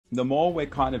the more we're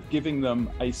kind of giving them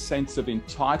a sense of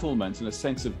entitlement and a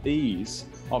sense of ease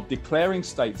of declaring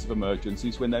states of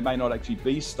emergencies when they may not actually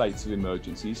be states of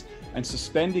emergencies, and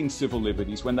suspending civil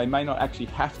liberties when they may not actually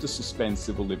have to suspend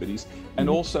civil liberties. And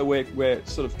also we're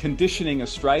sort of conditioning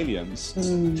Australians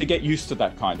to get used to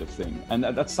that kind of thing. And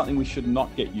that's something we should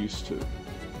not get used to.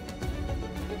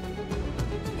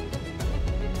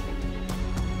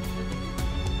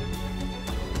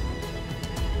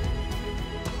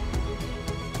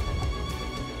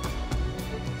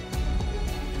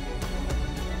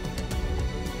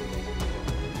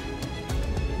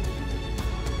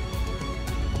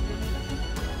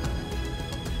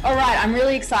 All right, I'm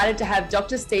really excited to have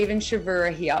Dr. Stephen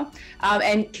Chavura here.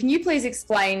 And can you please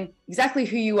explain exactly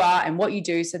who you are and what you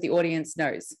do so the audience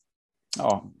knows?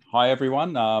 Oh, hi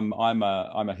everyone. I'm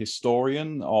a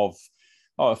historian of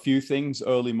a few things: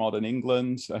 early modern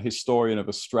England, a historian of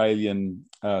Australian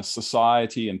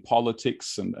society and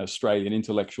politics and Australian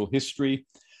intellectual history.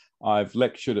 I've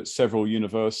lectured at several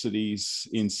universities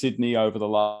in Sydney over the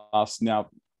last now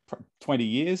 20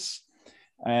 years.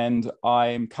 And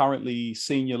I'm currently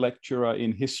senior lecturer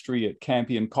in history at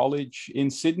Campion College in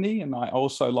Sydney. And I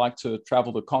also like to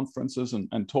travel to conferences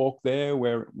and talk there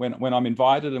when I'm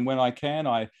invited, and when I can,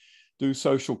 I do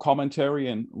social commentary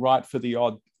and write for the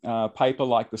odd paper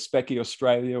like the Specky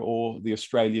Australia or the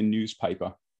Australian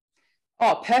newspaper.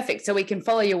 Oh, perfect. So we can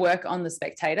follow your work on The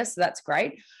Spectator. So that's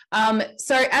great.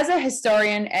 So as a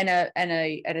historian and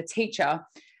a teacher,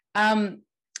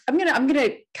 I'm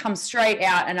gonna come straight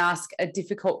out and ask a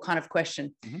difficult kind of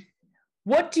question.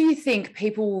 What do you think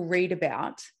people will read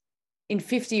about in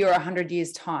 50 or 100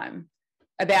 years' time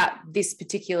about this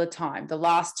particular time, the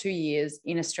last 2 years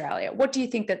in Australia? What do you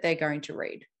think that they're going to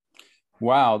read?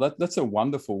 Wow, that's a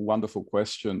wonderful, wonderful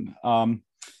question.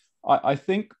 I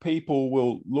think people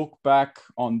will look back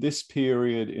on this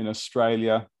period in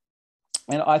Australia,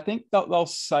 and I think that they'll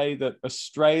say that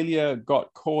Australia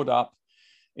got caught up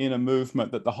in a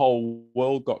movement that the whole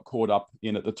world got caught up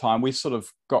in at the time. We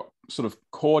got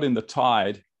caught in the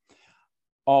tide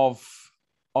of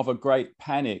a great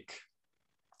panic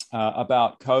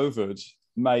about COVID,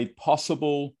 made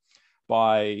possible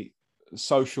by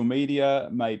social media,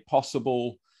 made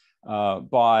possible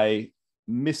by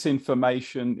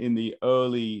misinformation in the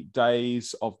early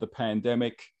days of the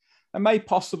pandemic, and made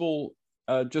possible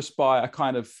just by a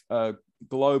kind of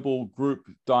global group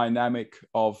dynamic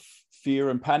of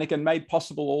fear and panic, and made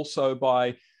possible also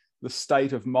by the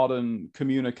state of modern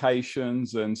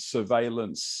communications and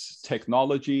surveillance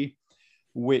technology,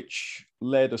 which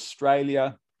led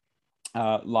Australia,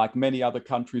 like many other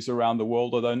countries around the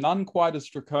world, although none quite as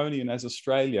draconian as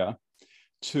Australia,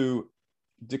 to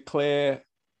declare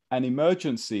an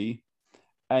emergency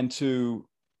and to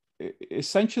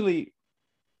essentially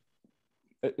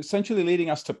leading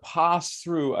us to pass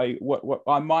through what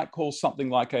I might call something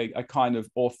like a kind of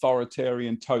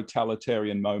authoritarian,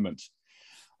 totalitarian moment.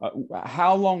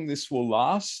 How long this will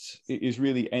last is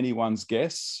really anyone's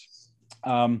guess.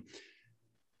 I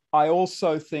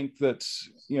also think that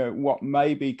what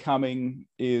may be coming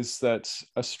is that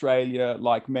Australia,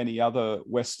 like many other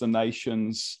Western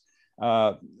nations,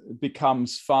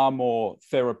 becomes far more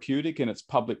therapeutic in its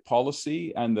public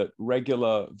policy, and that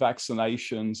regular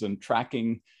vaccinations and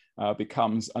tracking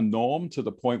becomes a norm to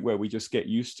the point where we just get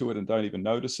used to it and don't even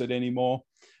notice it anymore.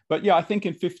 But yeah, I think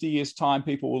in 50 years' time,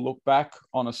 people will look back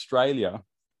on Australia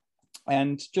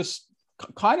and just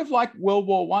kind of like World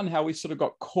War I, how we sort of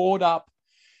got caught up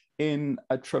in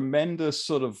a tremendous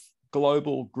sort of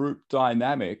global group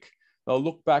dynamic. They'll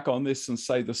look back on this and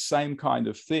say the same kind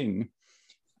of thing.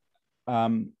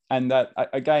 And that,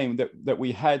 again, that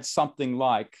we had something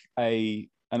like an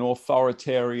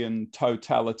authoritarian,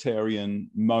 totalitarian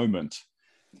moment.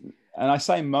 And I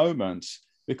say moment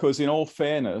because, in all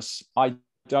fairness, I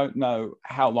don't know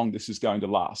how long this is going to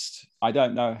last. I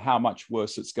don't know how much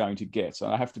worse it's going to get.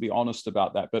 And I have to be honest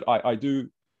about that. But I do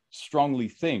strongly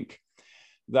think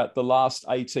that the last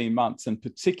 18 months, and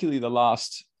particularly the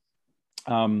last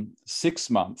 6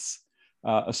 months,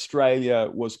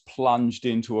 Australia was plunged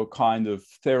into a kind of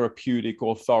therapeutic,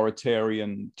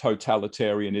 authoritarian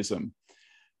totalitarianism.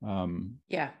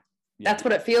 That's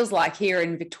what it feels like here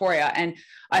in Victoria. And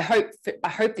I hope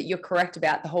that you're correct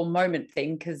about the whole moment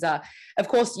thing, because of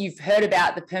course you've heard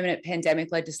about the permanent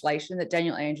pandemic legislation that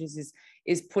Daniel Andrews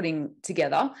is putting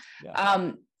together.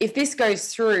 If this goes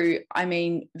through, I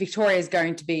mean, Victoria is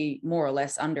going to be more or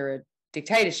less under a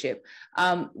dictatorship.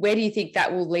 Where do you think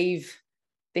that will leave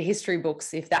the history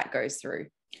books if that goes through?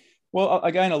 Well,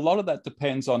 again, a lot of that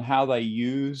depends on how they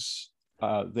use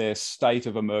their state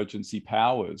of emergency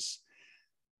powers.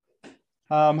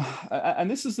 And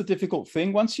this is the difficult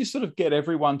thing. Once you sort of get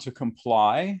everyone to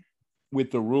comply with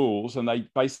the rules and they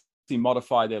basically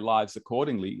modify their lives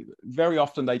accordingly, very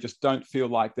often they just don't feel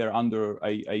like they're under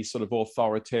a sort of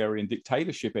authoritarian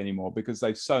dictatorship anymore, because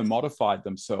they've so modified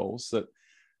themselves that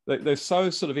they're so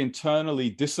sort of internally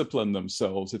disciplined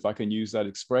themselves, if I can use that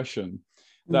expression,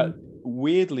 that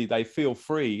weirdly they feel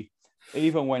free,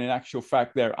 even when in actual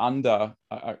fact they're under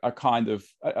a kind of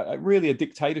really a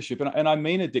dictatorship. And I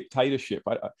mean a dictatorship.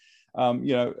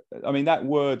 You know, I mean, that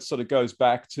word sort of goes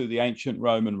back to the ancient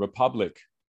Roman Republic.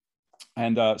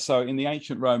 And so in the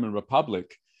ancient Roman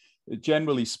Republic,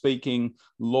 generally speaking,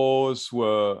 laws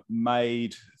were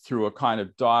made through a kind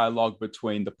of dialogue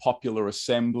between the popular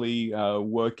assembly,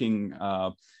 working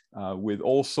with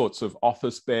all sorts of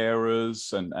office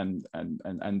bearers and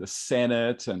the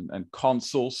Senate and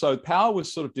consuls. So power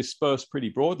was sort of dispersed pretty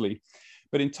broadly.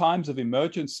 But in times of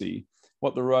emergency,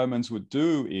 what the Romans would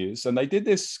do is, and they did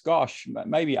this, gosh,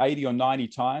 maybe 80 or 90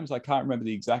 times, I can't remember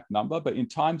the exact number, but in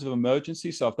times of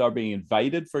emergency, so if they were being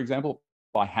invaded, for example,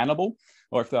 by Hannibal,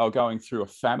 or if they were going through a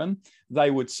famine, they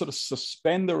would sort of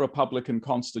suspend the Republican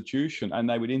Constitution and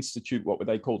they would institute what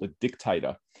they called a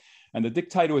dictator. And the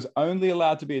dictator was only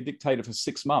allowed to be a dictator for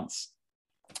 6 months.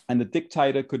 And the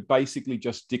dictator could basically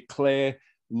just declare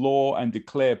law and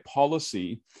declare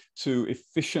policy to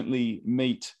efficiently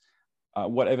meet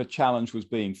whatever challenge was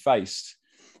being faced.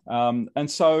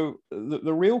 And so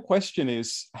the real question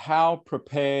is how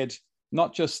prepared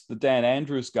not just the Dan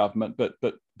Andrews government,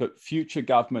 but future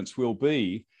governments will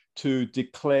be to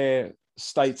declare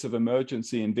states of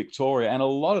emergency in Victoria. And a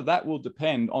lot of that will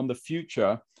depend on the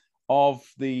future of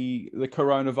the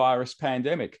coronavirus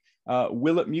pandemic.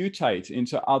 Will it mutate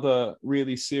into other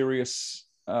really serious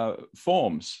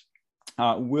forms?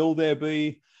 Will there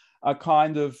be a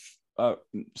kind of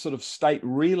sort of state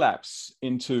relapse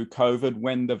into COVID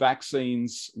when the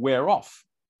vaccines wear off?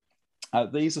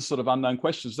 These are sort of unknown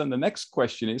questions. Then the next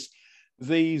question is,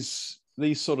 these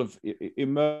sort of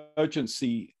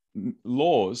emergency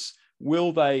laws,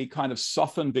 will they kind of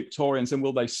soften Victorians and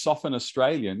will they soften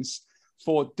Australians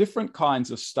for different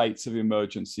kinds of states of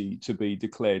emergency to be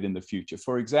declared in the future?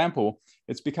 For example,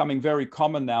 it's becoming very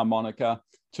common now, Monica,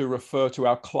 to refer to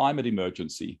our climate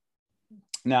emergency.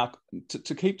 Now,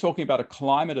 to keep talking about a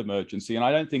climate emergency, and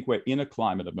I don't think we're in a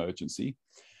climate emergency,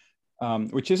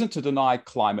 which isn't to deny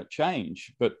climate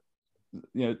change, but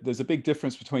you know, there's a big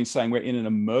difference between saying we're in an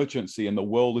emergency and the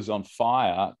world is on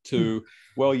fire to,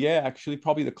 well, yeah, actually,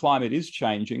 probably the climate is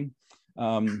changing,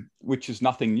 which is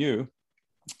nothing new.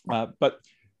 But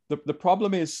the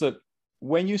problem is that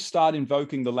when you start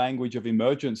invoking the language of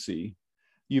emergency,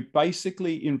 you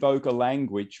basically invoke a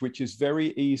language which is very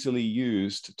easily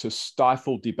used to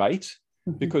stifle debate,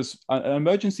 because an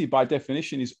emergency by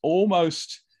definition is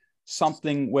almost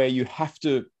something where you have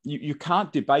to, you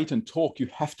can't debate and talk, you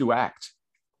have to act.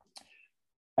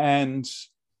 And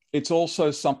it's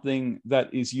also something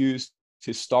that is used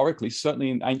historically,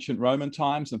 certainly in ancient Roman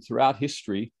times and throughout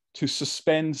history, to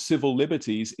suspend civil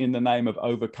liberties in the name of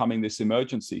overcoming this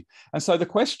emergency. And so the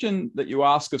question that you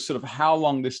ask of sort of how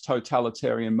long this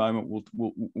totalitarian moment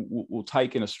will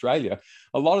take in Australia,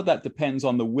 a lot of that depends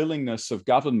on the willingness of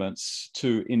governments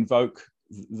to invoke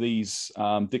these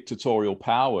dictatorial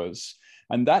powers.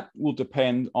 And that will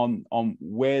depend on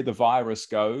where the virus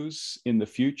goes in the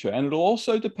future. And it'll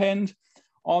also depend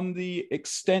on the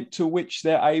extent to which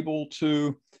they're able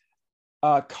to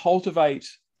cultivate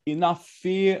enough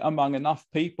fear among enough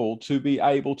people to be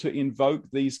able to invoke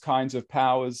these kinds of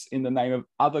powers in the name of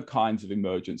other kinds of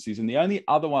emergencies. And the only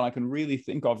other one I can really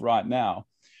think of right now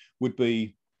would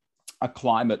be a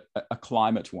climate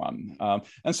one.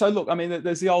 And so, look, I mean,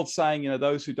 there's the old saying, you know,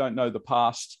 those who don't know the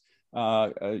past,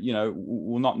 you know,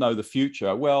 will not know the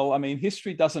future. Well, I mean,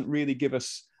 history doesn't really give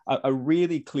us a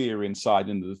really clear insight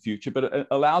into the future, but it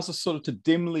allows us sort of to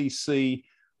dimly see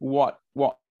what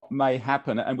may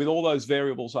happen. And with all those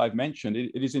variables I've mentioned,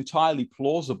 it is entirely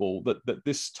plausible that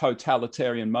this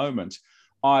totalitarian moment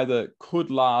either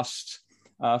could last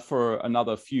for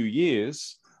another few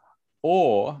years,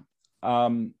 or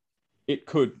it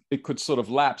could sort of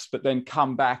lapse, but then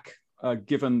come back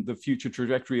given the future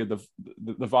trajectory of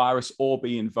the virus, or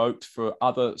be invoked for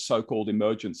other so-called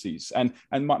emergencies. And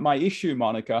my issue,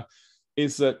 Monica,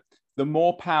 is that the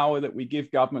more power that we give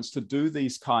governments to do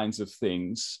these kinds of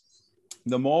things,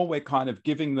 the more we're kind of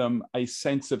giving them a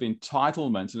sense of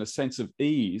entitlement and a sense of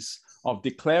ease of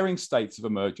declaring states of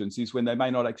emergencies when they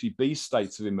may not actually be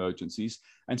states of emergencies,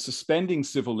 and suspending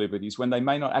civil liberties when they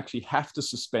may not actually have to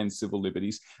suspend civil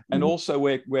liberties. And also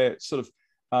we're sort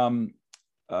of,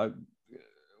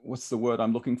 what's the word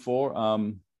I'm looking for?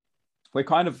 We're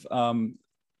kind of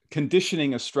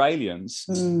conditioning Australians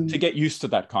to get used to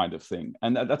that kind of thing.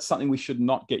 And that's something we should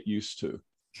not get used to.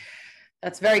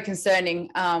 That's very concerning.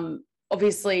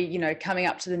 Obviously, you know, coming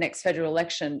up to the next federal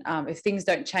election, if things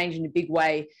don't change in a big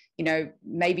way, you know,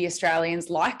 maybe Australians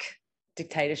like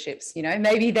dictatorships, you know,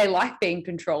 maybe they like being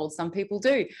controlled. Some people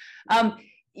do.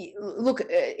 Look,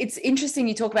 it's interesting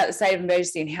you talk about the state of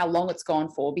emergency and how long it's gone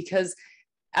for, because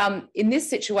in this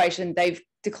situation, they've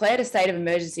declared a state of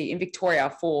emergency in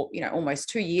Victoria for, you know, almost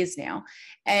 2 years now.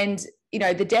 And, you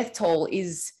know, the death toll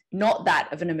is not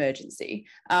that of an emergency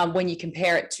when you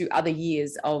compare it to other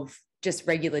years of just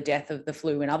regular death of the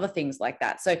flu and other things like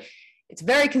that. So it's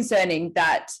very concerning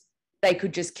that they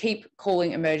could just keep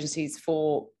calling emergencies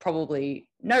for probably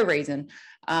no reason,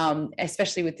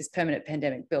 especially with this permanent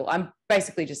pandemic bill. I'm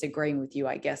basically just agreeing with you,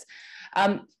 I guess.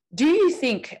 Do you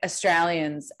think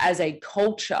Australians as a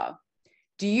culture,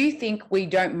 do you think we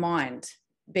don't mind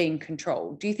being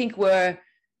controlled? Do you think we're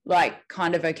like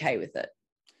kind of okay with it?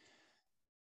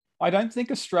 I don't think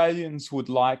Australians would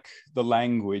like the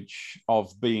language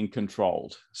of being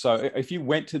controlled. So if you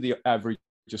went to the average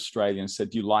Australian and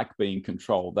said, do you like being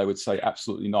controlled? They would say,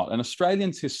 absolutely not. And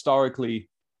Australians historically,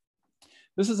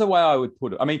 this is the way I would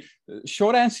put it. I mean,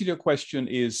 short answer to your question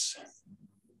is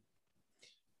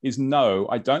no.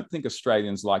 I don't think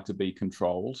Australians like to be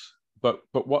controlled. But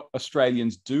what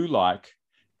Australians do like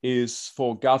is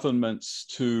for governments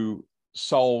to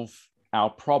solve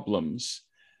our problems.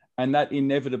 And that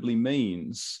inevitably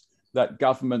means that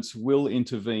governments will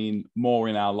intervene more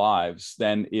in our lives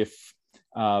than if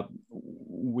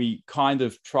we kind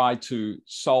of try to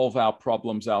solve our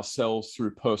problems ourselves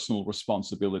through personal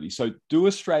responsibility. So do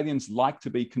Australians like to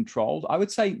be controlled? I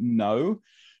would say no.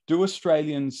 Do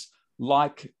Australians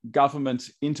like government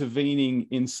intervening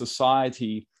in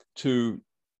society to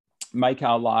make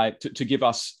our life, to give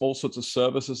us all sorts of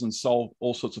services and solve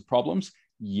all sorts of problems?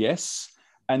 Yes.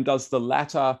 And does the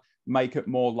latter make it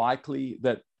more likely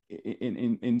that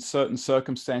in certain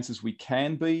circumstances we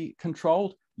can be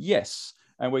controlled? Yes.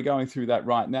 And we're going through that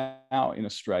right now in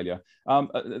Australia.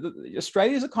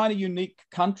 Australia is a kind of unique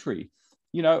country.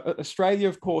 You know, Australia,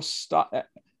 of course,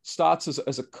 starts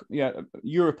as a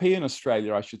European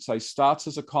Australia, I should say, starts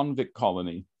as a convict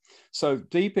colony. So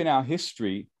deep in our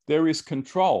history, there is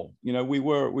control. You know, we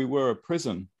were a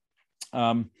prison.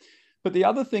 But the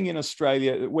other thing in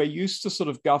Australia, we're used to sort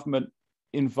of government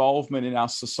involvement in our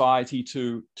society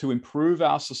to improve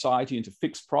our society and to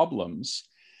fix problems,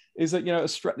 is that, you know,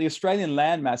 the Australian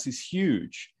landmass is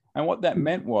huge. And what that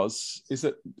meant is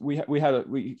that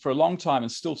we for a long time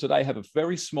and still today have a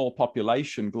very small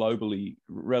population globally,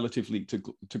 relatively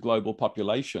to global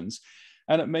populations.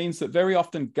 And it means that very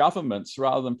often governments,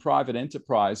 rather than private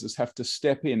enterprises, have to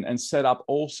step in and set up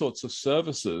all sorts of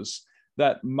services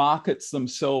that markets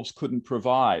themselves couldn't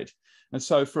provide. And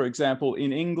so, for example,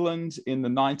 in England in the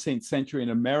 19th century, in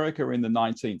America in the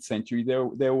 19th century,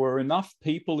 there were enough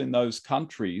people in those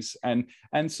countries and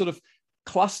sort of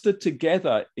clustered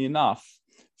together enough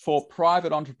for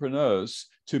private entrepreneurs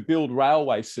to build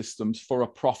railway systems for a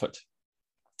profit.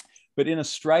 But in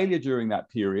Australia during that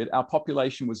period, our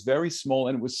population was very small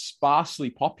and it was sparsely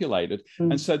populated.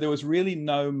 And so there was really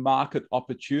no market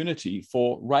opportunity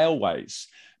for railways.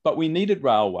 But we needed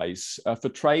railways for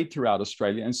trade throughout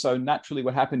Australia. And so naturally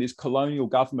what happened is colonial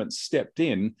governments stepped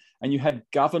in and you had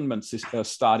governments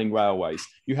starting railways.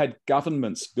 You had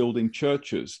governments building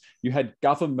churches. You had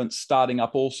governments starting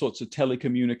up all sorts of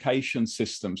telecommunication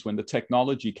systems when the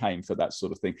technology came for that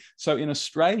sort of thing. So in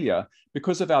Australia,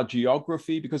 because of our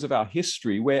geography, because of our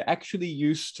history, we're actually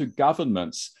used to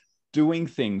governments doing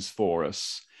things for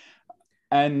us.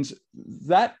 And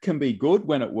that can be good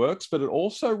when it works, but it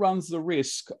also runs the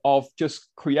risk of just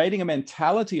creating a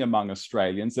mentality among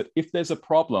Australians that if there's a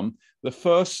problem, the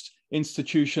first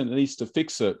institution that needs to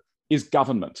fix it is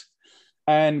government.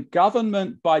 And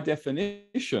government, by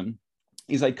definition,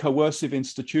 is a coercive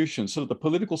institution. Sort of the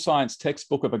political science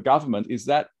textbook of a government is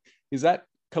that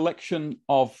collection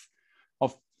of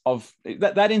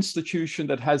that institution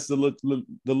that has the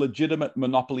legitimate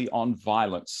monopoly on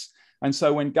violence. And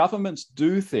so when governments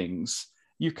do things,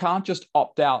 you can't just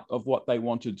opt out of what they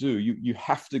want to do. You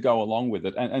have to go along with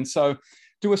it. And so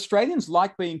do Australians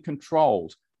like being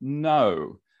controlled?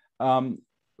 No.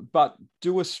 But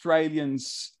do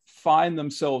Australians find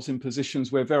themselves in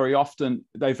positions where very often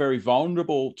they're very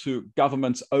vulnerable to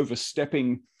governments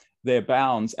overstepping their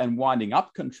bounds and winding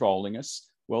up controlling us?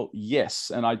 Well,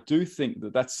 yes. And I do think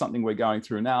that that's something we're going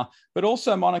through now. But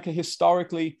also, Monica,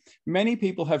 historically, many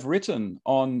people have written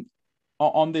on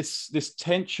on this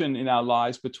tension in our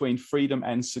lives between freedom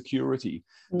and security,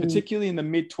 particularly in the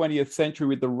mid 20th century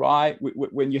with the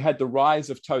when you had the rise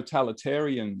of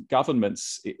totalitarian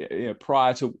governments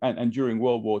prior to and during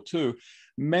World War II.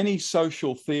 Many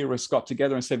social theorists got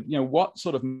together and said, what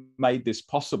sort of made this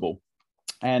possible?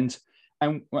 And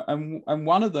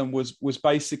one of them was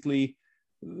basically,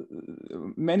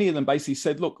 many of them basically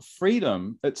said, look,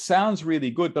 freedom, it sounds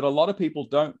really good, but a lot of people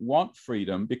don't want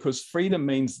freedom because freedom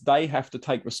means they have to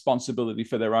take responsibility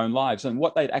for their own lives. And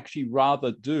what they'd actually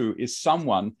rather do is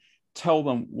someone tell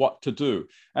them what to do.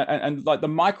 And like the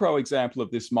micro example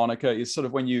of this, Monica, is sort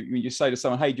of when you say to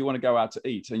someone, hey, do you want to go out to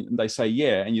eat? And they say,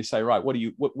 yeah. And you say, right, where do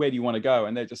you want to go?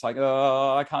 And they're just like,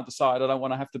 oh, I can't decide. I don't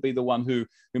want to have to be the one who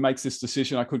makes this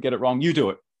decision. I could get it wrong. You do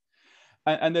it.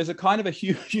 And there's a kind of a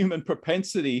human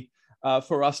propensity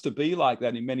for us to be like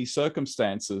that in many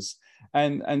circumstances.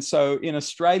 And so in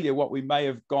Australia, what we may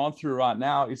have gone through right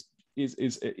now is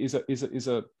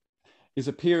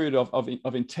a period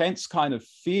of intense kind of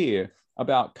fear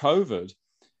about COVID,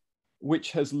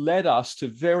 which has led us to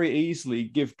very easily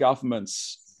give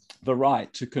governments the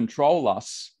right to control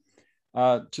us,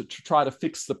 to try to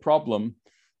fix the problem.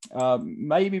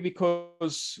 Maybe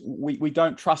because we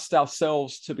don't trust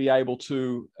ourselves to be able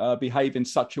to behave in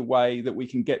such a way that we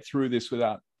can get through this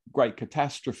without great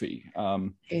catastrophe.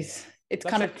 It's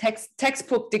kind of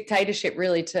textbook dictatorship,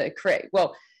 really, to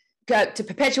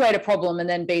perpetuate a problem and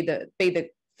then be the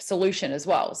solution as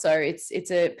well. So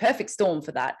it's a perfect storm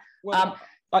for that. Well,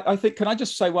 I think, can I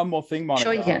just say one more thing, Monica?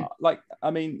 Sure, you can.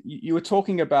 You were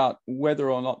talking about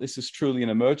whether or not this is truly an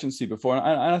emergency before, and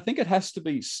I think it has to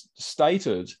be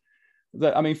stated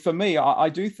that, for me, I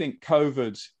do think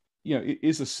COVID,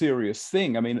 is a serious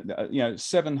thing.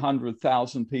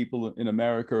 700,000 people in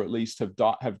America at least have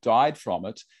died from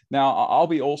it. Now, I'll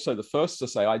be also the first to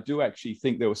say I do actually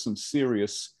think there were some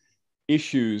serious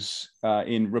issues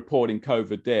in reporting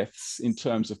COVID deaths in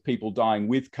terms of people dying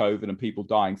with COVID and people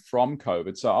dying from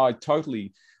COVID. So I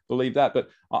totally believe that. But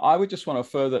I would just want to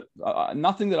further,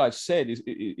 nothing that I've said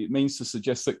it means to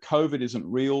suggest that COVID isn't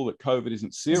real, that COVID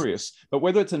isn't serious. But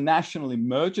whether it's a national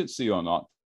emergency or not,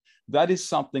 that is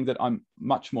something that I'm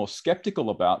much more skeptical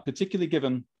about, particularly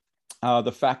given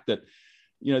the fact that,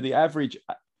 the average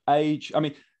age,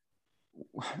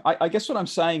 I guess what I'm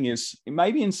saying is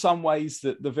maybe in some ways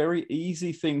that the very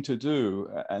easy thing to do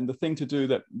and the thing to do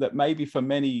that maybe for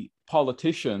many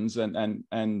politicians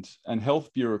and health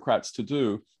bureaucrats to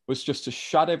do was just to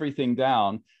shut everything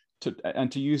down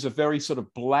and to use a very sort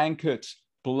of blanket,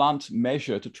 blunt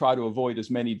measure to try to avoid as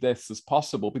many deaths as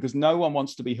possible, because no one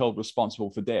wants to be held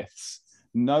responsible for deaths.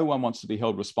 No one wants to be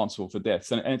held responsible for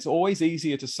deaths. And it's always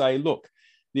easier to say, look,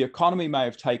 the economy may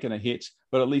have taken a hit,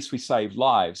 but at least we saved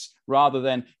lives, rather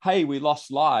than, hey, we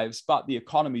lost lives, but the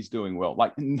economy's doing well.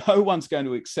 Like, no one's going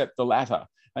to accept the latter.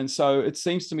 And so it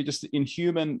seems to me, just in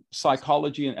human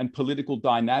psychology and political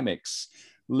dynamics,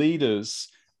 leaders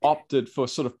opted for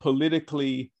sort of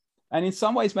politically, and in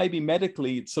some ways maybe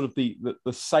medically, it's sort of the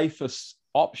safest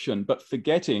option, but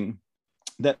forgetting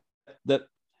that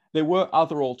there were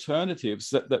other alternatives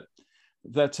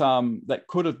that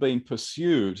could have been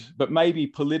pursued, but maybe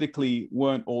politically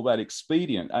weren't all that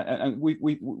expedient. And we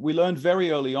learned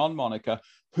very early on, Monica,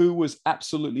 who was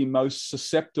absolutely most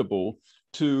susceptible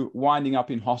to winding up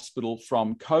in hospital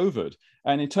from COVID.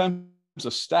 And in terms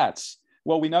of stats,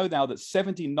 well, we know now that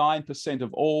 79%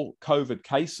 of all COVID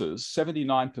cases,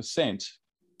 79%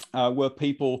 were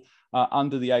people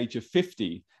under the age of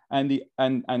 50. And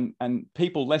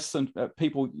people less than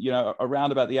people,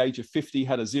 around about the age of 50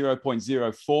 had a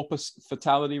 0.04%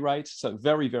 fatality rate. So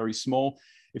very, very small.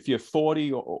 If you're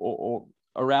 40 or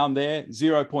around there,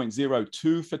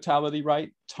 0.02 fatality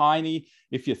rate, tiny.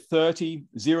 If you're 30,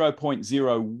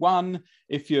 0.01.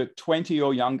 If you're 20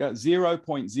 or younger,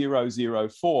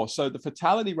 0.004. So the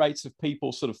fatality rates of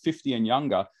people sort of 50 and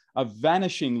younger are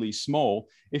vanishingly small.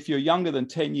 If you're younger than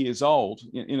 10 years old,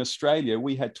 in Australia,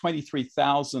 we had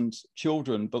 23,000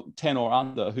 children, 10 or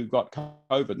under, who got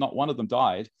COVID. Not one of them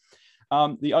died.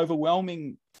 The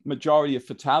overwhelming majority of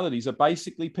fatalities are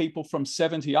basically people from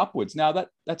 70 upwards. Now,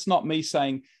 that's not me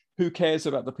saying, who cares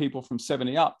about the people from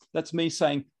 70 up? That's me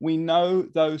saying, we know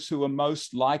those who are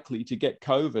most likely to get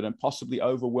COVID and possibly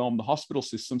overwhelm the hospital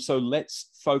system. So let's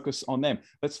focus on them.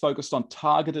 Let's focus on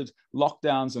targeted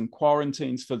lockdowns and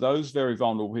quarantines for those very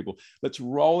vulnerable people. Let's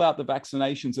roll out the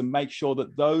vaccinations and make sure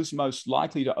that those most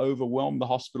likely to overwhelm the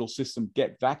hospital system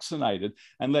get vaccinated,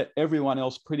 and let everyone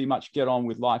else pretty much get on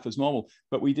with life as normal.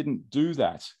 But we didn't do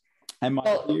that. And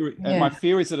my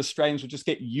fear is that Australians will just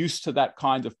get used to that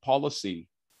kind of policy.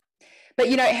 But,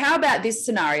 how about this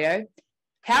scenario?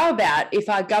 How about if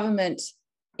our government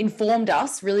informed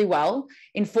us really well,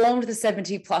 informed the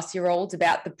 70-plus-year-olds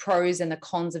about the pros and the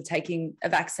cons of taking a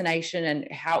vaccination and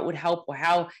how it would help or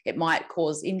how it might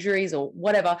cause injuries or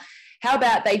whatever. How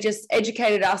about they just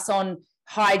educated us on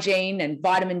hygiene and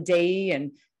vitamin D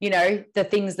and, the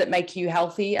things that make you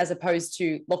healthy as opposed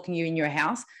to locking you in your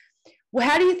house? Well,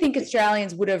 how do you think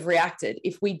Australians would have reacted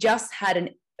if we just had a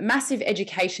massive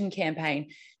education campaign?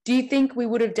 Do you think we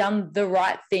would have done the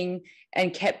right thing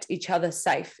and kept each other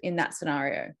safe in that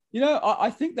scenario? I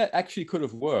think that actually could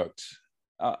have worked.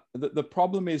 The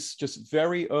problem is just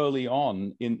very early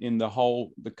on in the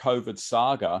COVID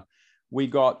saga, we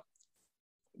got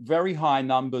very high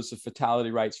numbers of fatality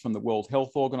rates from the World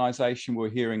Health Organization. We're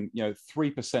hearing,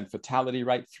 3% fatality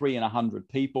rate, 3 in 100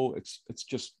 people. It's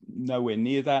just nowhere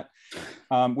near that.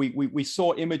 We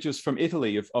saw images from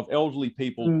Italy of elderly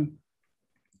people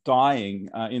dying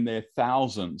in their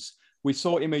thousands. We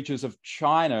saw images of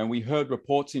China, and we heard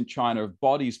reports in China of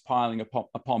bodies piling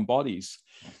upon bodies.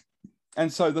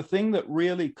 And so the thing that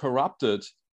really corrupted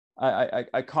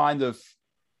a kind of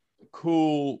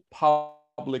cool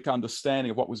public understanding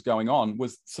of what was going on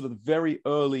was sort of the very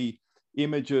early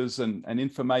images and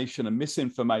information and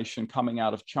misinformation coming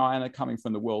out of China, coming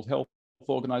from the World Health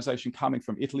Organization, coming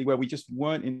from Italy, where we just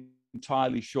weren't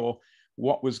entirely sure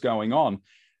what was going on.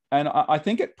 And I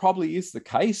think it probably is the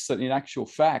case that in actual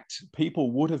fact,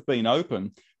 people would have been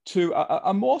open to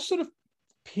a more sort of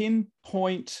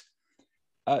pinpoint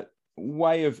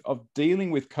way of dealing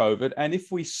with COVID. And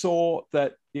if we saw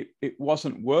that it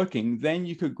wasn't working, then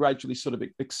you could gradually sort of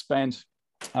expand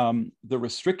the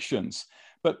restrictions.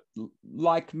 But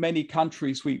like many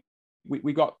countries, we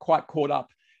got quite caught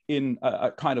up in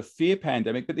a kind of fear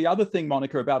pandemic. But the other thing,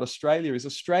 Monica, about Australia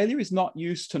is not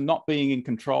used to not being in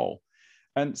control.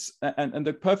 And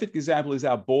the perfect example is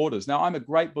our borders. Now, I'm a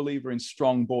great believer in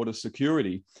strong border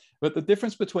security, but the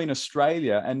difference between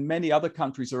Australia and many other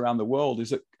countries around the world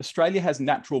is that Australia has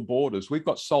natural borders. We've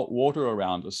got salt water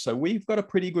around us, so we've got a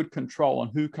pretty good control on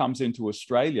who comes into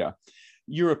Australia.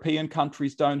 European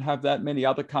countries don't have that. Many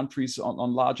other countries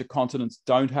on larger continents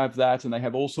don't have that, and they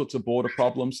have all sorts of border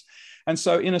problems. And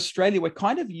so in Australia, we're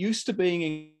kind of used to being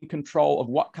in control of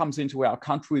what comes into our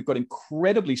country. We've got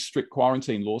incredibly strict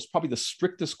quarantine laws, probably the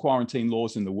strictest quarantine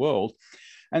laws in the world.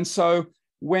 And so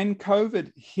when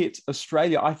COVID hit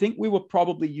Australia, I think we were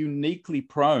probably uniquely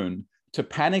prone to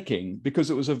panicking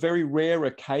because it was a very rare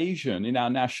occasion in our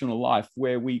national life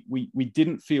where we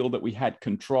didn't feel that we had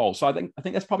control. So I think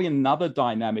that's probably another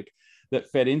dynamic that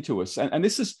fed into us. And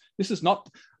this is not,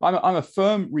 I'm a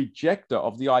firm rejecter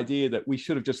of the idea that we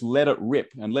should have just let it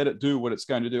rip and let it do what it's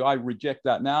going to do. I reject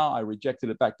that now. I rejected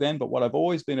it back then. But what I've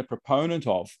always been a proponent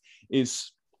of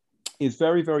is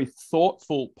very, very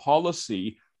thoughtful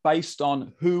policy based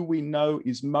on who we know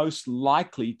is most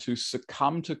likely to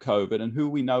succumb to COVID and who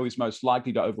we know is most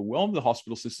likely to overwhelm the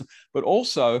hospital system. But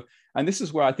also, and this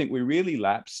is where I think we really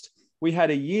lapsed, we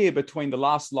had a year between the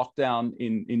last lockdown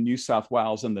in New South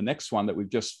Wales and the next one that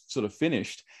we've just sort of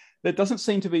finished. There doesn't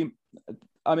seem to be,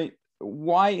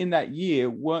 why in that year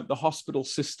weren't the hospital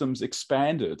systems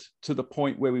expanded to the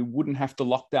point where we wouldn't have to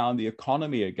lock down the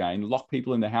economy again, lock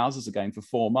people in their houses again for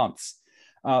 4 months?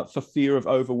 For fear of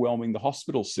overwhelming the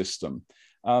hospital system.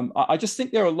 I just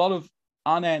think there are a lot of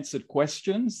unanswered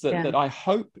questions that I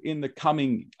hope in the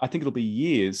coming, I think it'll be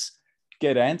years,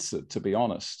 get answered, to be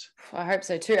honest. I hope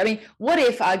so too. I mean, what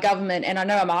if our government, and I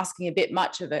know I'm asking a bit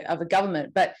much of a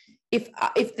government, but if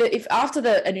after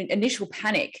the initial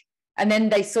panic, and then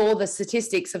they saw the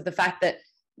statistics of the fact that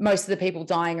most of the people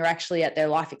dying are actually at their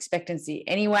life expectancy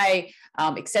anyway,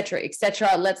 et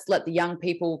cetera, let's let the young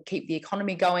people keep the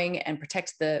economy going and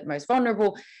protect the most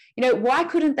vulnerable. Why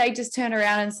couldn't they just turn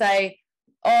around and say,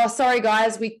 oh, sorry,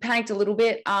 guys, we panicked a little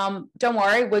bit. Don't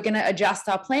worry, we're going to adjust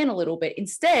our plan a little bit.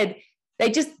 Instead, they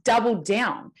just doubled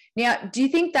down. Now, do you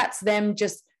think that's them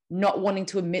just not wanting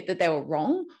to admit that they were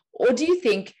wrong? Or do you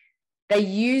think they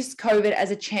used COVID as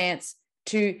a chance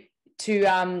to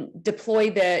deploy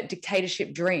their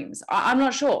dictatorship dreams? I'm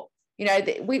not sure. We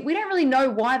don't really know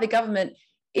why the government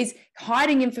is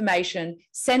hiding information,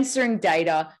 censoring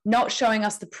data, not showing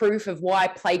us the proof of why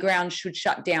playgrounds should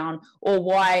shut down or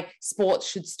why sports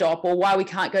should stop or why we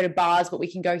can't go to bars, but we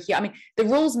can go here. I mean, the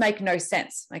rules make no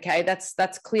sense. Okay.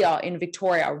 That's clear in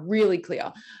Victoria, really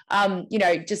clear.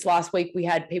 Just last week we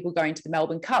had people going to the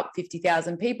Melbourne Cup,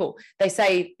 50,000 people. They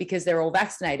say because they're all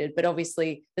vaccinated, but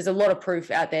obviously there's a lot of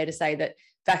proof out there to say that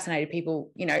vaccinated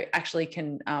people, actually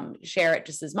can share it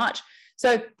just as much.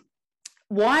 So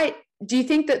why do you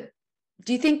think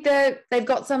that they've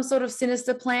got some sort of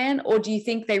sinister plan, or do you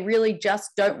think they really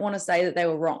just don't want to say that they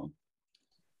were wrong?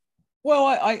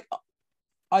 Well,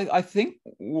 I think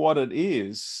what it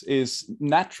is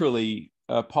naturally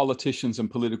politicians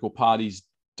and political parties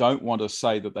don't want to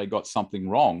say that they got something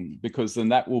wrong, because then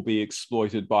that will be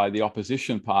exploited by the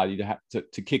opposition party to have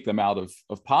to kick them out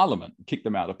of parliament, kick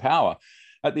them out of power.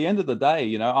 At the end of the day,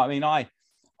 you know, I mean,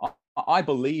 I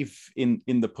believe in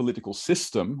the political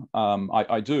system.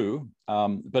 I do.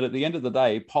 But at the end of the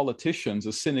day, politicians,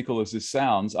 as cynical as this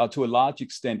sounds, are to a large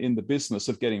extent in the business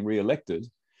of getting re-elected.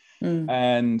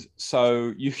 And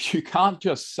so you can't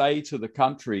just say to the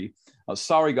country, oh,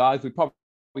 sorry, guys, we probably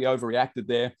overreacted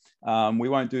there. We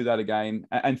won't do that again.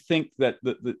 And think that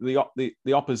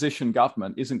the opposition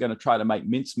government isn't going to try to make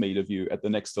mincemeat of you at the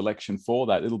next election for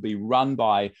that. It'll be run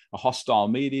by a hostile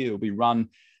media. It'll be run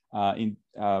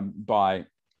by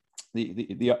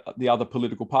the other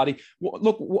political party.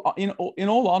 Look, in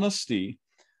all honesty,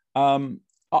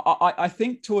 I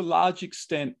think to a large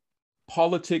extent,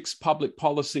 politics, public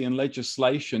policy, and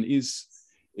legislation is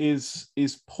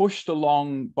pushed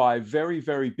along by very,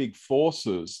 very big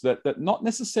forces that not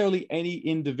necessarily any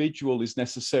individual is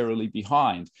necessarily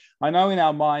behind. I know in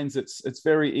our minds it's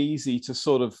very easy to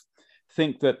sort of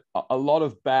think that a lot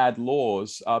of bad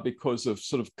laws are because of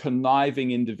sort of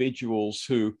conniving individuals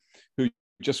who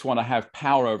just want to have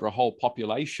power over a whole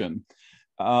population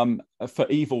for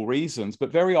evil reasons.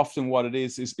 But very often what it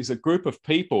is a group of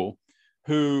people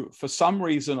who, for some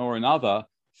reason or another,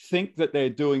 think that they're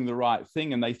doing the right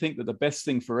thing, and they think that the best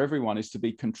thing for everyone is to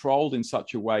be controlled in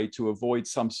such a way to avoid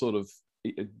some sort of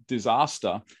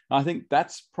disaster. And I think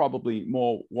that's probably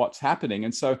more what's happening.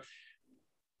 And so,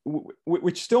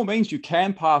 which still means you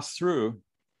can pass through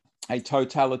a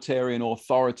totalitarian,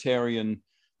 authoritarian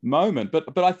moment.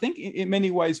 But I think in many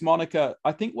ways, Monica,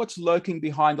 I think what's lurking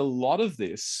behind a lot of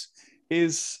this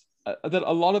is that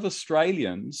a lot of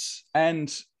Australians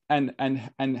and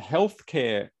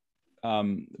healthcare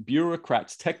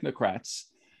bureaucrats, technocrats,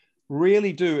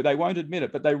 really do. They won't admit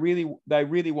it, but they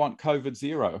really want COVID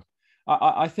zero.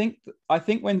 I think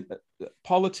when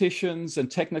politicians and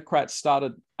technocrats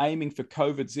started aiming for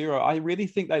COVID zero, I really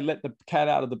think they let the cat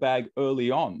out of the bag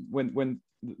early on. When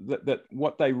that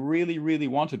what they really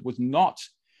wanted was not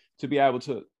to be able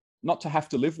to not to have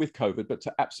to live with COVID, but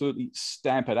to absolutely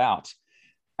stamp it out.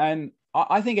 And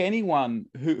I think anyone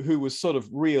who was sort of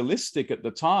realistic at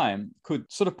the time could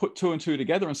sort of put two and two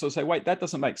together and sort of say, wait, that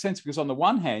doesn't make sense, because on the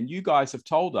one hand, you guys have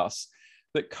told us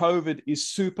that COVID is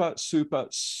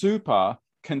super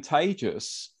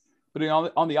contagious. But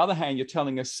on the other hand, you're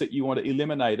telling us that you want to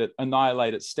eliminate it,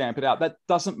 annihilate it, stamp it out. That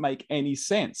doesn't make any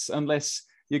sense unless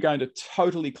you're going to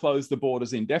totally close the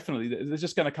borders indefinitely. There's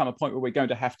just going to come a point where we're going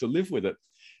to have to live with it.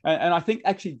 And I think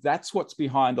actually that's what's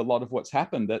behind a lot of what's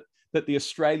happened, that the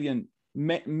Australian,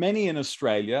 many in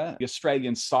Australia, the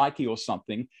Australian psyche or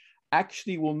something,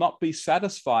 actually will not be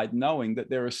satisfied knowing that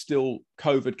there are still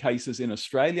COVID cases in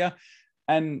Australia.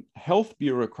 And health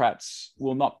bureaucrats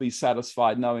will not be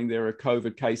satisfied knowing there are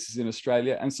COVID cases in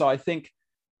Australia. And so I think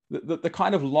the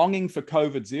kind of longing for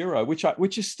COVID zero,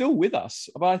 which is still with us,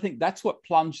 but I think that's what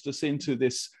plunged us into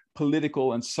this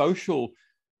political and social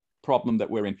problem that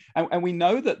we're in. And we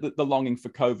know that the longing for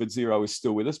COVID zero is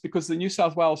still with us, because the New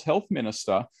South Wales health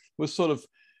minister was sort of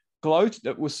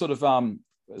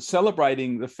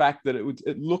celebrating the fact that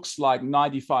it looks like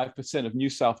 95% of New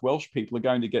South Welsh people are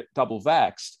going to get double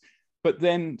vaxxed, but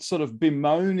then sort of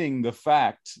bemoaning the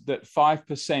fact that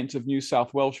 5% of New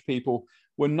South Welsh people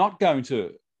were not going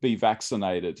to be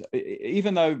vaccinated,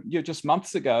 even though just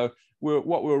months ago,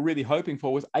 what we were really hoping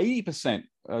for was 80%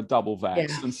 double vaxxed.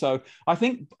 Yeah. And so I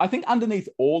think underneath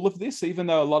all of this, even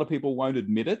though a lot of people won't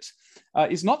admit it,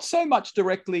 is not so much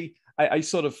directly a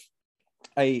sort of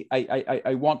a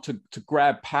want to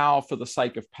grab power for the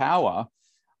sake of power.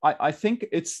 I think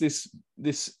it's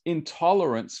this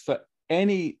intolerance for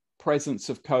any presence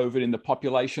of COVID in the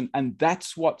population, and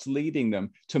that's what's leading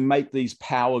them to make these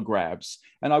power grabs.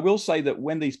 And I will say that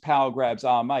when these power grabs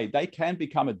are made, they can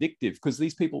become addictive, because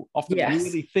these people often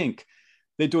really think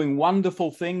they're doing wonderful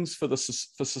things for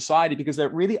society, because they're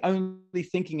really only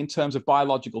thinking in terms of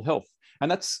biological health.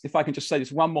 And that's, if I can just say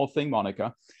this one more thing,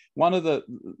 Monica, one of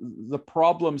the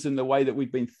problems in the way that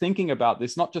we've been thinking about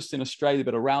this, not just in Australia,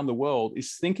 but around the world,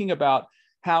 is thinking about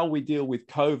how we deal with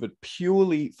COVID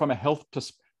purely from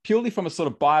a sort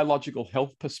of biological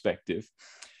health perspective,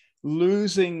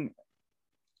 losing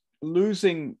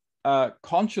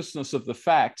consciousness of the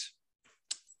fact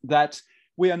that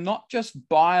we are not just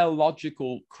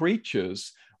biological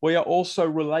creatures, we are also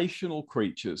relational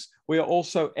creatures. We are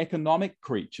also economic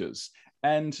creatures.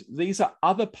 And these are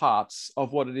other parts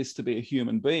of what it is to be a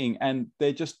human being. And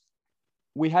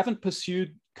we haven't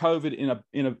pursued COVID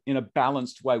in a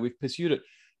balanced way. We've pursued it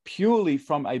purely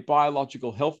from a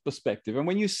biological health perspective. And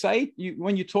when you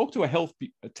talk to a health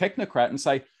technocrat and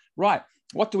say, right,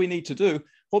 what do we need to do?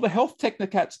 Well, the health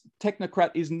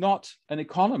technocrat is not an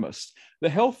economist. The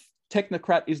health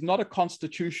technocrat is not a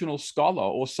constitutional scholar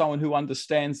or someone who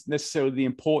understands necessarily the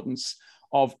importance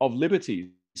of liberties.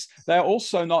 They're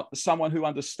also not someone who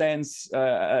understands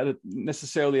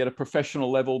necessarily at a professional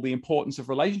level the importance of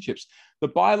relationships. The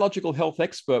biological health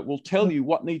expert will tell you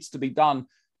what needs to be done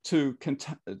to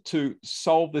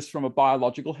solve this from a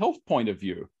biological health point of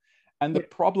view. And the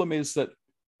problem is that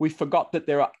we forgot that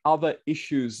there are other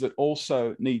issues that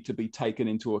also need to be taken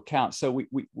into account. So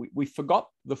we forgot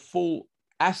the full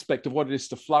aspect of what it is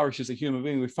to flourish as a human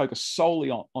being. We focus solely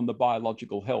on the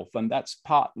biological health. And that's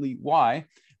partly why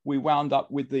we wound up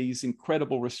with these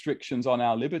incredible restrictions on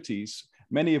our liberties,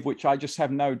 many of which I just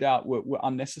have no doubt were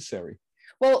unnecessary.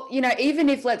 Well, you know, even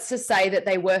if let's just say that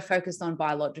they were focused on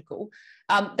biological,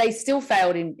 they still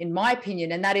failed in my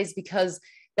opinion. And that is because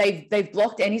they've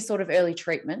blocked any sort of early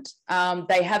treatment.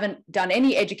 They haven't done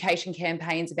any education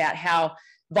campaigns about how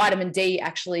vitamin D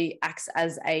actually acts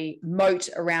as a moat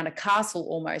around a castle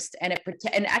almost, and it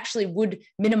actually would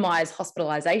minimize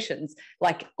hospitalizations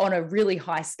like on a really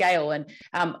high scale. And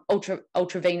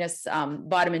ultravenous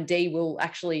vitamin D will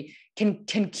actually can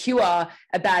cure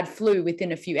a bad flu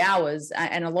within a few hours,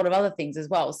 and a lot of other things as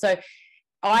well. So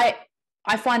I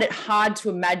find it hard to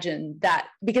imagine that,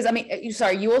 because I mean,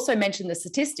 sorry, you also mentioned the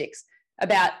statistics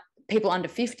about people under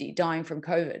 50 dying from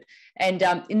COVID. And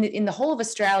in the whole of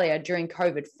Australia during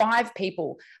COVID, 5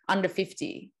 people under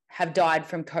 50 have died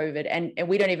from COVID. And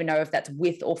we don't even know if that's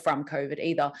with or from COVID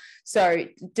either. So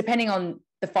depending on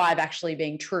the 5 actually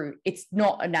being true, it's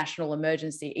not a national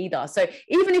emergency either. So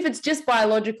even if it's just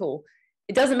biological,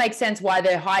 it doesn't make sense why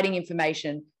they're hiding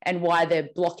information and why they're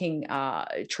blocking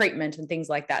treatment and things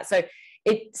like that. So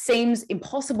it seems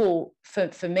impossible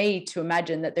for me to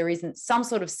imagine that there isn't some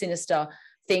sort of sinister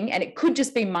thing. And it could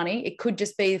just be money. It could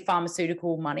just be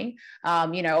pharmaceutical money.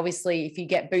 You know, obviously, if you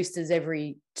get boosters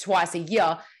twice a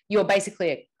year, you're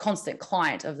basically a constant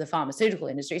client of the pharmaceutical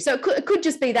industry. So it could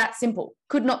just be that simple.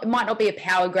 It might not be a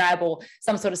power grab or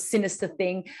some sort of sinister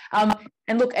thing.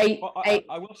 And look, I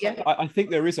will say, yeah. I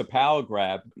think there is a power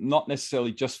grab, not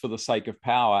necessarily just for the sake of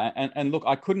power. And look,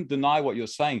 I couldn't deny what you're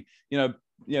saying.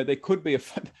 There could be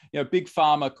big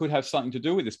pharma could have something to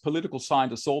do with this. Political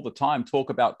scientists all the time talk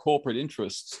about corporate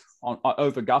interests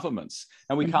over governments,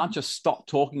 and we can't just stop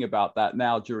talking about that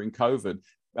now during COVID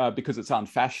because it's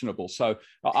unfashionable. So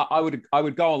I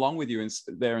would go along with you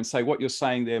there and say what you're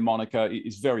saying there, Monica,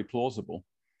 is very plausible.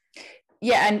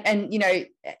 Yeah, and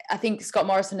I think Scott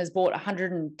Morrison has bought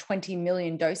 120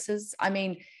 million doses. I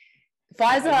mean,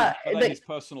 Pfizer, his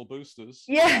personal boosters.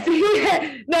 Yeah,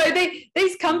 yeah. No,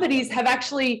 these companies have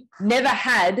actually never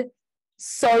had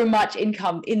so much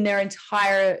income in their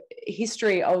entire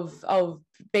history of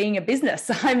being a business.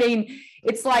 I mean,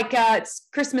 it's like it's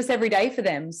Christmas every day for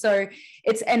them. So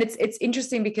it's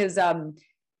interesting because the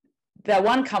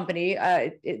one company,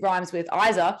 it rhymes with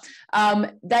Isa,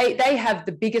 they have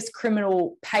the biggest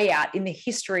criminal payout in the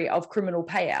history of criminal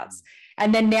payouts.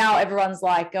 And then now everyone's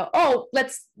like, oh,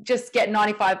 let's just get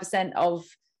 95% of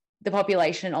the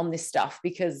population on this stuff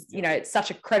because, it's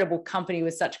such a credible company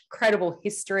with such credible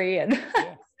history. And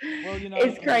well,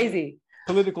 it's crazy.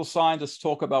 Political scientists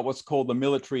talk about what's called the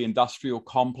military-industrial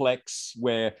complex,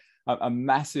 where a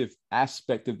massive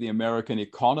aspect of the American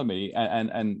economy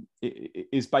and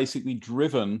is basically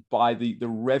driven by the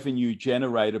revenue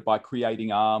generated by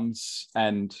creating arms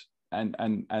and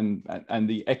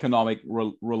the economic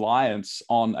reliance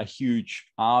on a huge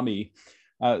army.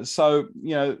 So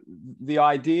the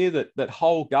idea that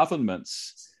whole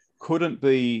governments couldn't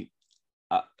be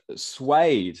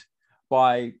swayed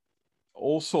by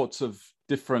all sorts of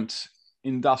different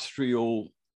industrial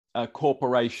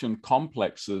corporation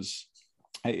complexes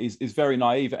is very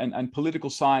naive. And political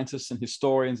scientists and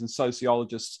historians and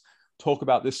sociologists talk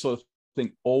about this sort of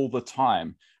thing all the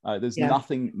time. There's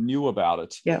nothing new about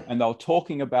it. Yeah. And they're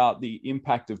talking about the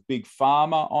impact of big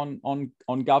pharma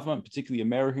on government, particularly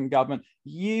American government,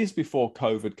 years before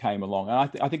COVID came along.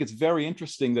 And I think it's very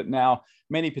interesting that now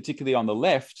many, particularly on the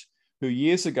left, who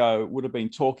years ago would have been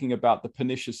talking about the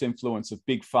pernicious influence of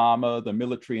big pharma, the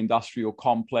military-industrial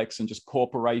complex, and just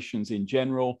corporations in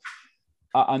general,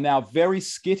 are now very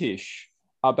skittish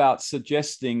about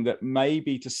suggesting that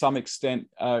maybe to some extent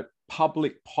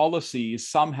public policy is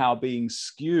somehow being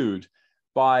skewed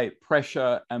by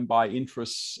pressure and by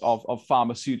interests of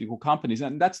pharmaceutical companies.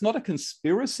 And that's not a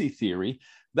conspiracy theory.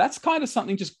 That's kind of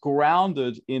something just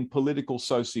grounded in political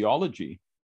sociology.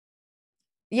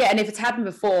 Yeah, and if it's happened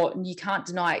before, you can't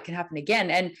deny it can happen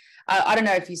again. And I don't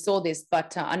know if you saw this,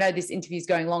 but I know this interview is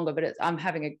going longer, but I'm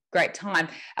having a great time.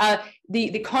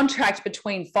 The contract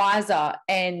between Pfizer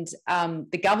and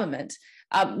the government,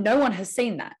 no one has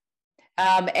seen that.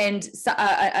 And so,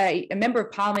 a member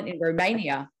of parliament in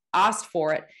Romania asked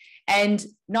for it, and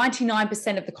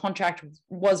 99% of the contract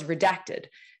was redacted.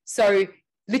 So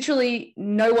literally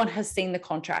no one has seen the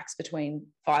contracts between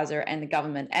Pfizer and the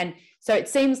government. And so it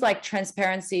seems like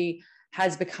transparency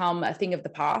has become a thing of the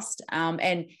past.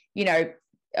 And, you know,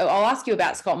 I'll ask you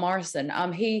about Scott Morrison.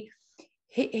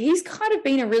 He's kind of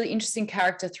been a really interesting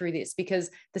character through this, because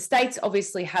the states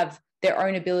obviously have their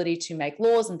own ability to make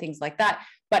laws and things like that.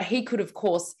 But he could, of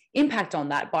course, impact on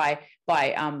that by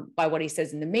what he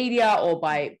says in the media, or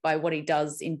by what he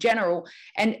does in general.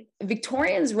 And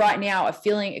Victorians right now are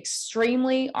feeling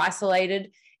extremely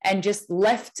isolated and just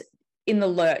left in the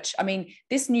lurch. I mean,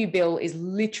 this new bill is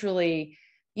literally,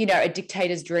 you know, a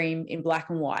dictator's dream in black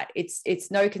and white.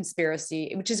 It's no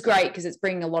conspiracy, which is great, because it's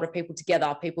bringing a lot of people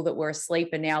together, people that were asleep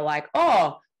and now like,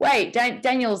 oh, wait,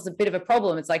 Daniel's a bit of a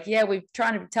problem. It's like, yeah, we're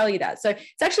trying to tell you that. So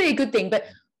it's actually a good thing. But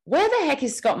where the heck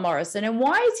is Scott Morrison, and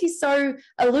why is he so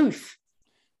aloof?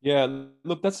 Yeah,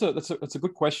 look, that's a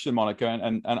good question, Monica,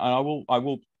 and I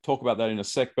will talk about that in a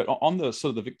sec. But on the sort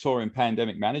of the Victorian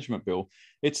Pandemic Management Bill,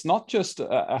 it's not just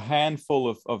a handful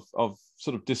of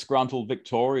sort of disgruntled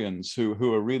Victorians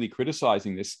who are really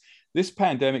criticising this. This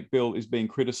pandemic bill is being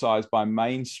criticised by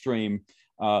mainstream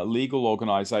legal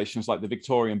organisations like the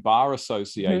Victorian Bar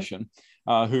Association,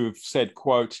 who've said,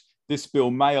 quote, "This bill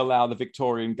may allow the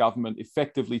Victorian government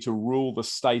effectively to rule the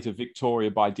state of Victoria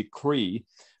by decree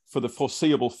for the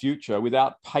foreseeable future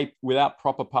without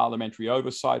proper parliamentary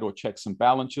oversight or checks and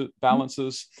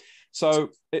balances." So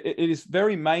it is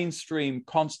very mainstream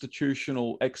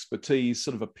constitutional expertise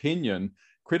sort of opinion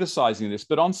criticising this.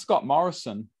 But on Scott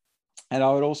Morrison, and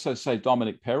I would also say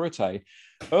Dominic Perrottet,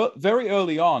 very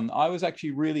early on, I was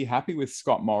actually really happy with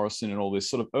Scott Morrison and all this.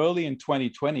 Sort of early in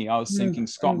 2020, I was thinking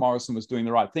Scott Morrison was doing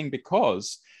the right thing,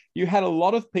 because you had a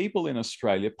lot of people in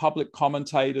Australia, public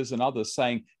commentators and others,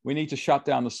 saying, we need to shut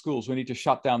down the schools, we need to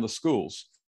shut down the schools.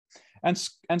 And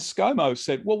ScoMo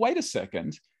said, well, wait a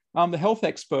second, the health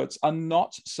experts are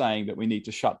not saying that we need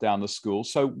to shut down the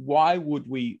schools, so why would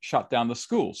we shut down the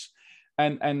schools?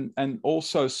 And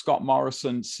also Scott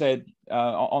Morrison said,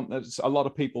 a lot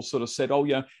of people sort of said, oh,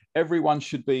 yeah, everyone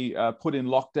should be put in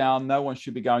lockdown. No one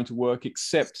should be going to work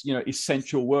except, you know,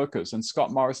 essential workers. And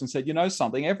Scott Morrison said, you know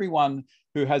something, everyone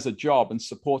who has a job and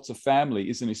supports a family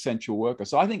is an essential worker.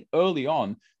 So I think early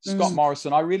on, Scott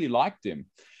Morrison, I really liked him.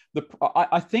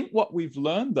 I think what we've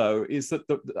learned, though, is that,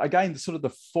 again, sort of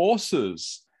the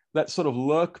forces that sort of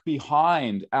lurk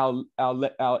behind our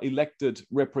elected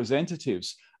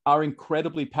representatives are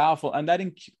incredibly powerful, and that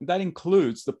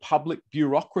includes the public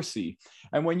bureaucracy.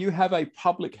 And when you have a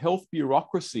public health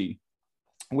bureaucracy,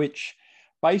 which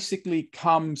basically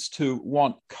comes to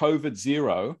want COVID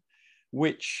zero,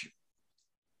 which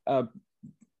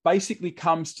basically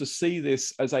comes to see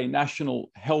this as a national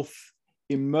health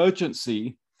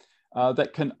emergency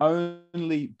that can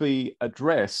only be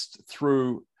addressed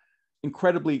through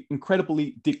incredibly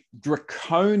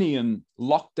draconian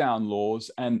lockdown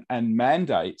laws and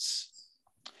mandates.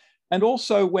 And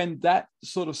also when that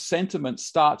sort of sentiment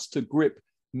starts to grip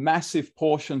massive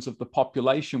portions of the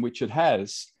population, which it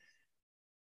has,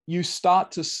 you start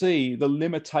to see the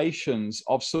limitations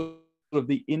of sort of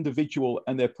the individual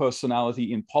and their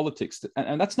personality in politics.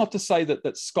 And that's not to say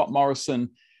that Scott Morrison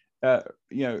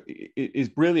is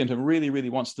brilliant and really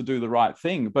wants to do the right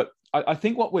thing. But I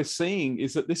think what we're seeing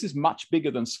is that this is much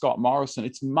bigger than Scott Morrison.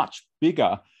 It's much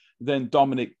bigger than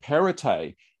Dominic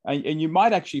Perrottet. And you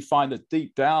might actually find that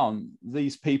deep down,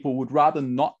 these people would rather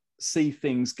not see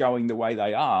things going the way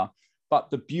they are,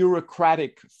 but the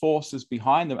bureaucratic forces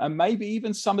behind them, and maybe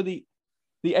even some of the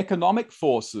economic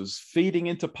forces feeding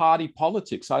into party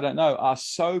politics, I don't know, are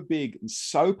so big and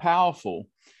so powerful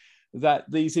that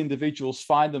these individuals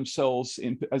find themselves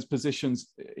in positions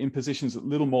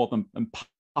little more than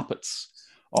puppets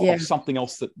of something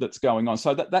else that's going on.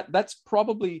 So that's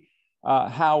probably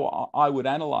how I would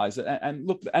analyze it. And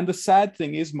look, and the sad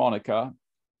thing is, Monica,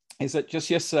 is that just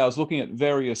yesterday I was looking at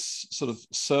various sort of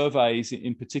surveys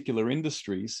in particular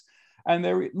industries, and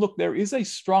there is a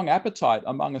strong appetite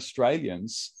among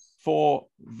Australians for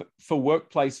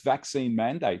workplace vaccine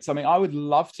mandates. I mean, I would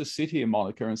love to sit here,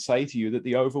 Monica, and say to you that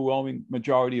the overwhelming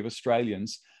majority of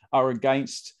Australians are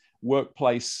against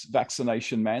workplace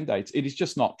vaccination mandates. It is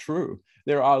just not true.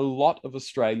 There are a lot of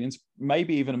Australians,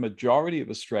 maybe even a majority of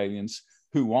Australians,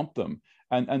 who want them.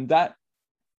 And that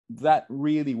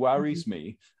really worries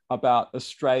me. about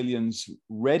Australians'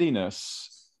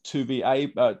 readiness to be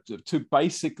able to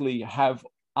basically have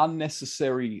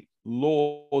unnecessary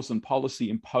laws and policy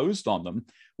imposed on them,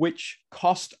 which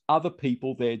cost other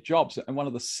people their jobs. And one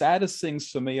of the saddest things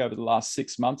for me over the last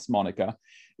 6 months, Monica,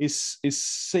 is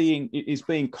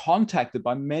being contacted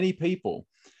by many people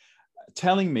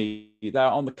telling me they're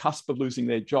on the cusp of losing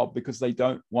their job because they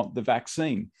don't want the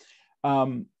vaccine.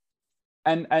 And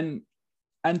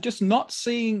just not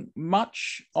seeing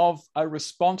much of a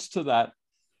response to that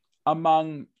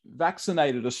among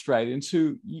vaccinated Australians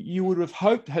who you would have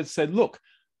hoped had said, look,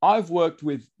 I've worked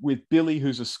with Billy,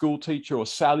 who's a school teacher, or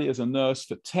Sally as a nurse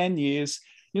for 10 years.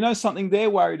 You know something, they're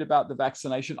worried about the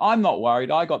vaccination. I'm not worried.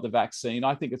 I got the vaccine.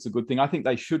 I think it's a good thing. I think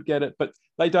they should get it, but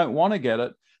they don't want to get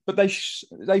it. But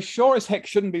they sure as heck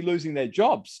shouldn't be losing their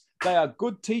jobs. They are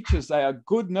good teachers. They are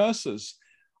good nurses.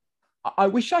 I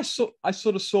wish I sort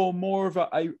of saw more of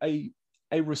a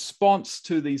response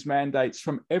to these mandates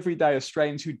from everyday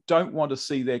Australians who don't want to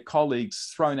see their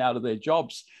colleagues thrown out of their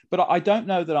jobs. But I don't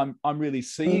know that I'm really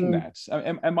seeing that.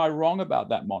 Am I wrong about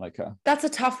that, Monica? That's a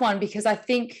tough one, because I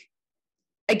think,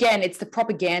 again, it's the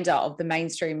propaganda of the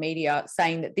mainstream media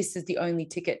saying that this is the only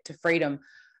ticket to freedom.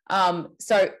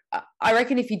 So I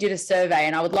reckon if you did a survey,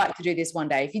 and I would like to do this one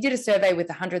day, if you did a survey with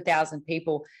 100,000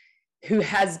 people who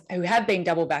have been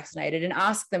double vaccinated and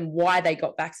ask them why they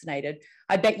got vaccinated,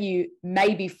 I bet you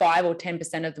maybe 5 or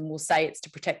 10% of them will say it's to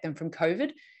protect them from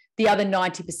COVID. The other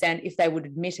 90%, if they would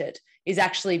admit it, is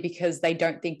actually because they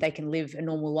don't think they can live a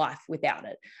normal life without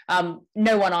it.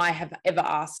 No one I have ever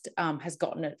asked has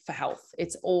gotten it for health.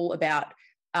 It's all about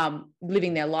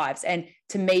living their lives. And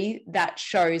to me, that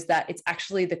shows that it's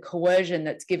actually the coercion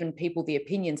that's given people the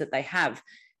opinions that they have,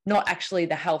 not actually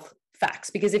the health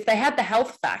facts. Because if they had the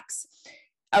health facts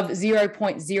of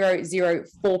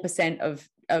 0.004%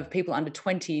 of people under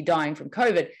 20 dying from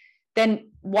COVID, then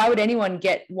why would anyone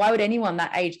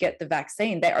that age get the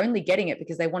vaccine? They're only getting it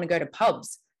because they want to go to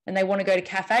pubs and they want to go to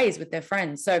cafes with their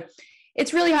friends. So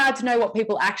it's really hard to know what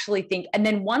people actually think. And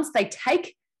then once they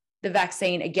take the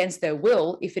vaccine against their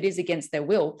will, if it is against their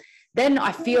will, then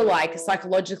I feel like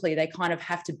psychologically they kind of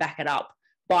have to back it up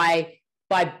by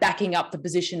backing up the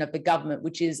position of the government,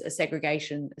 which is a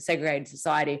segregated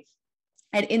society.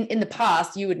 And in the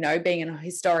past, you would know, being a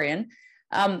historian,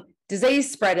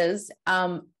 disease spreaders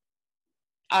are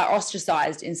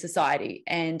ostracized in society.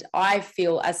 And I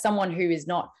feel, as someone who is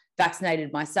not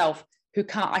vaccinated myself,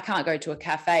 I can't go to a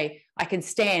cafe. I can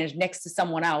stand next to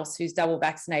someone else who's double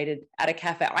vaccinated at a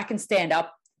cafe. I can stand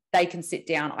up, they can sit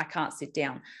down, I can't sit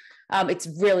down. It's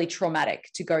really traumatic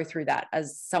to go through that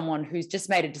as someone who's just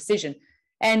made a decision.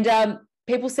 And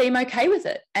people seem okay with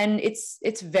it. And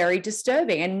it's very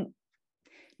disturbing. And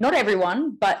not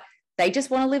everyone, but they just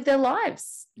want to live their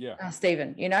lives,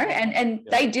 Stephen, you know, and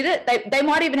they did it. They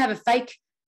might even have a fake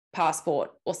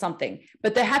passport or something,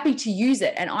 but they're happy to use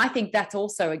it. And I think that's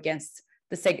also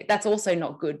that's also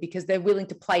not good, because they're willing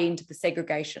to play into the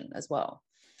segregation as well.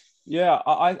 Yeah,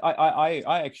 I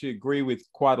actually agree with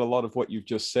quite a lot of what you've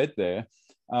just said there.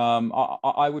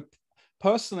 I would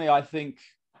personally, I think,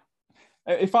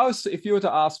 if you were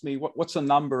to ask me what's a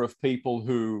number of people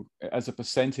who, as a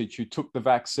percentage, who took the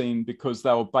vaccine because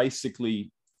they were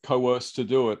basically coerced to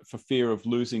do it for fear of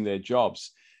losing their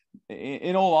jobs,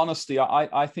 in all honesty,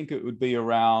 I think it would be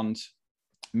around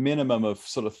minimum of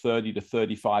sort of 30 to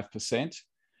 35%.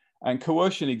 And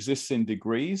coercion exists in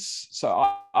degrees. So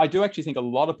I do actually think a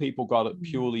lot of people got it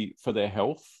purely for their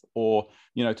health, or,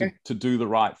 you know, to do the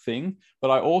right thing. But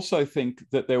I also think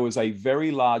that there was a very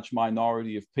large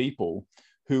minority of people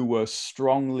who were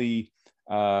strongly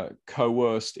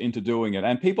coerced into doing it.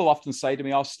 And people often say to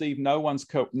me, "Oh, Steve, no one's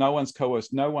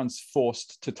coerced, no one's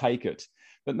forced to take it."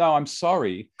 But no, I'm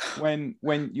sorry. When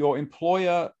your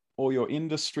employer or your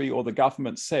industry or the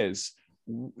government says,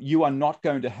 you are not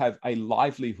going to have a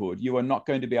livelihood, you are not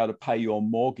going to be able to pay your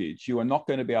mortgage, you are not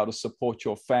going to be able to support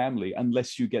your family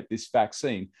unless you get this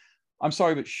vaccine. I'm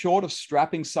sorry, but short of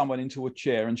strapping someone into a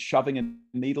chair and shoving a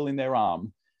needle in their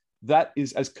arm, that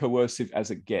is as coercive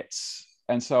as it gets.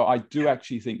 And so I do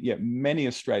actually think, many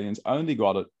Australians only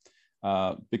got it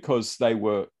because they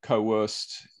were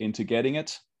coerced into getting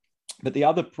it. But the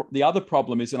other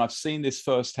problem is, and I've seen this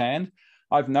firsthand,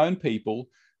 I've known people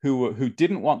who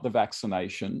didn't want the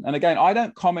vaccination. And again, I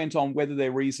don't comment on whether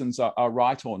their reasons are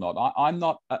right or not. I'm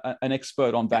not an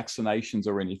expert on vaccinations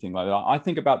or anything like that. I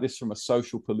think about this from a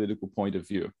social political point of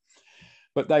view.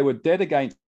 But they were dead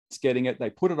against getting it. They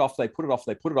put it off.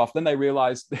 Then they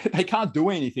realized they can't do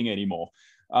anything anymore.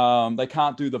 They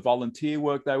can't do the volunteer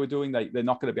work they were doing. They're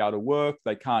not going to be able to work.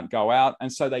 They can't go out.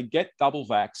 And so they get double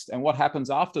vaxxed. And what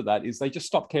happens after that is they just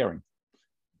stop caring.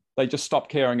 they just stop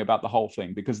caring about the whole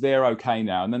thing because they're okay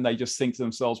now. And then they just think to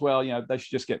themselves, well, you know,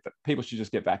 people should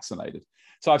just get vaccinated.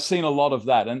 So I've seen a lot of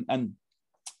that. And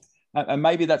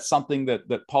maybe that's something that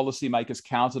policymakers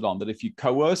counted on, that if you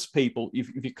coerce people,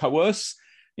 if you coerce,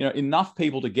 you know, enough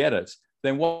people to get it,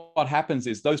 then what happens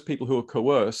is those people who are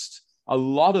coerced, a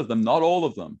lot of them, not all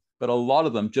of them, but a lot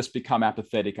of them just become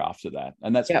apathetic after that.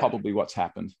 And that's probably what's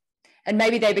happened. And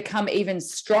maybe they become even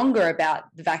stronger about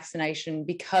the vaccination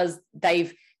because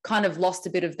they've kind of lost a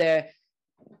bit of their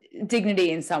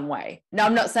dignity in some way. Now,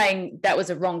 I'm not saying that was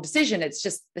a wrong decision. It's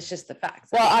just the facts.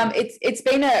 Well, it's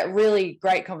been a really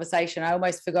great conversation. I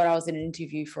almost forgot I was in an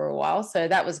interview for a while, so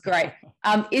that was great.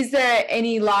 Is there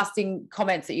any lasting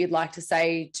comments that you'd like to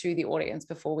say to the audience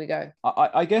before we go?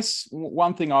 I guess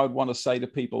one thing I would want to say to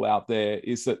people out there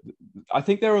is that I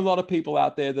think there are a lot of people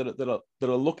out there that are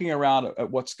looking around at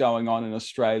what's going on in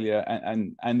Australia,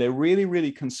 and they're really,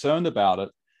 really concerned about it.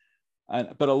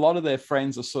 But a lot of their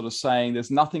friends are sort of saying there's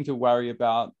nothing to worry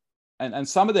about. And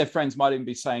some of their friends might even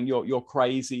be saying you're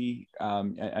crazy,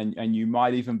 and you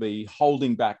might even be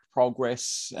holding back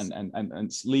progress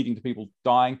and leading to people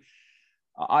dying.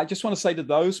 I just want to say to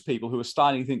those people who are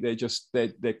starting to think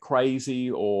they're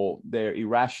crazy or they're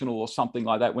irrational or something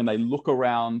like that, when they look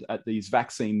around at these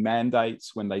vaccine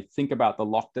mandates, when they think about the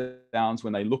lockdowns,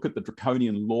 when they look at the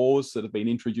draconian laws that have been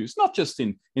introduced, not just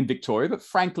in Victoria, but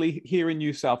frankly here in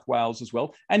New South Wales as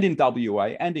well, and in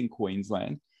WA and in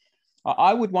Queensland,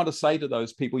 I would want to say to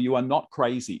those people, you are not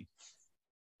crazy.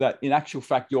 That in actual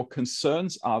fact, your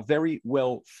concerns are very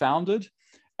well founded.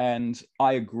 And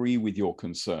I agree with your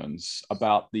concerns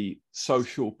about the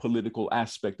social, political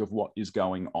aspect of what is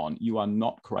going on. You are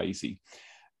not crazy.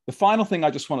 The final thing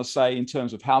I just want to say in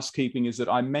terms of housekeeping is that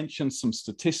I mentioned some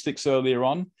statistics earlier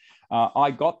on. I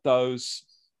got those.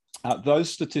 Those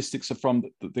statistics are from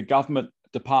the Government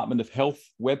Department of Health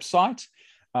website,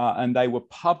 and they were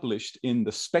published in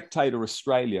the Spectator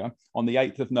Australia on the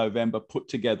 8th of November, put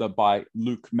together by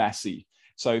Luke Massey.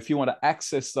 So if you want to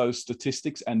access those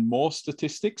statistics and more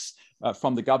statistics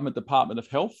from the Government Department of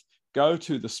Health, go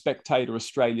to the Spectator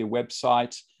Australia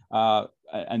website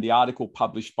and the article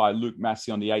published by Luke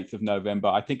Massey on the 8th of November.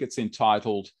 I think it's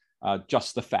entitled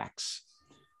Just the Facts.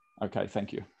 Okay,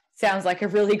 thank you. Sounds like a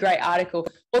really great article.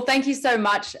 Well, thank you so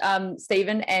much,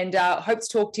 Stephen, and hope to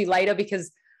talk to you later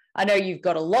because I know you've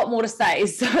got a lot more to say.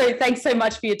 So thanks so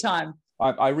much for your time.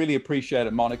 I really appreciate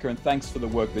it, Monica, and thanks for the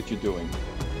work that you're doing.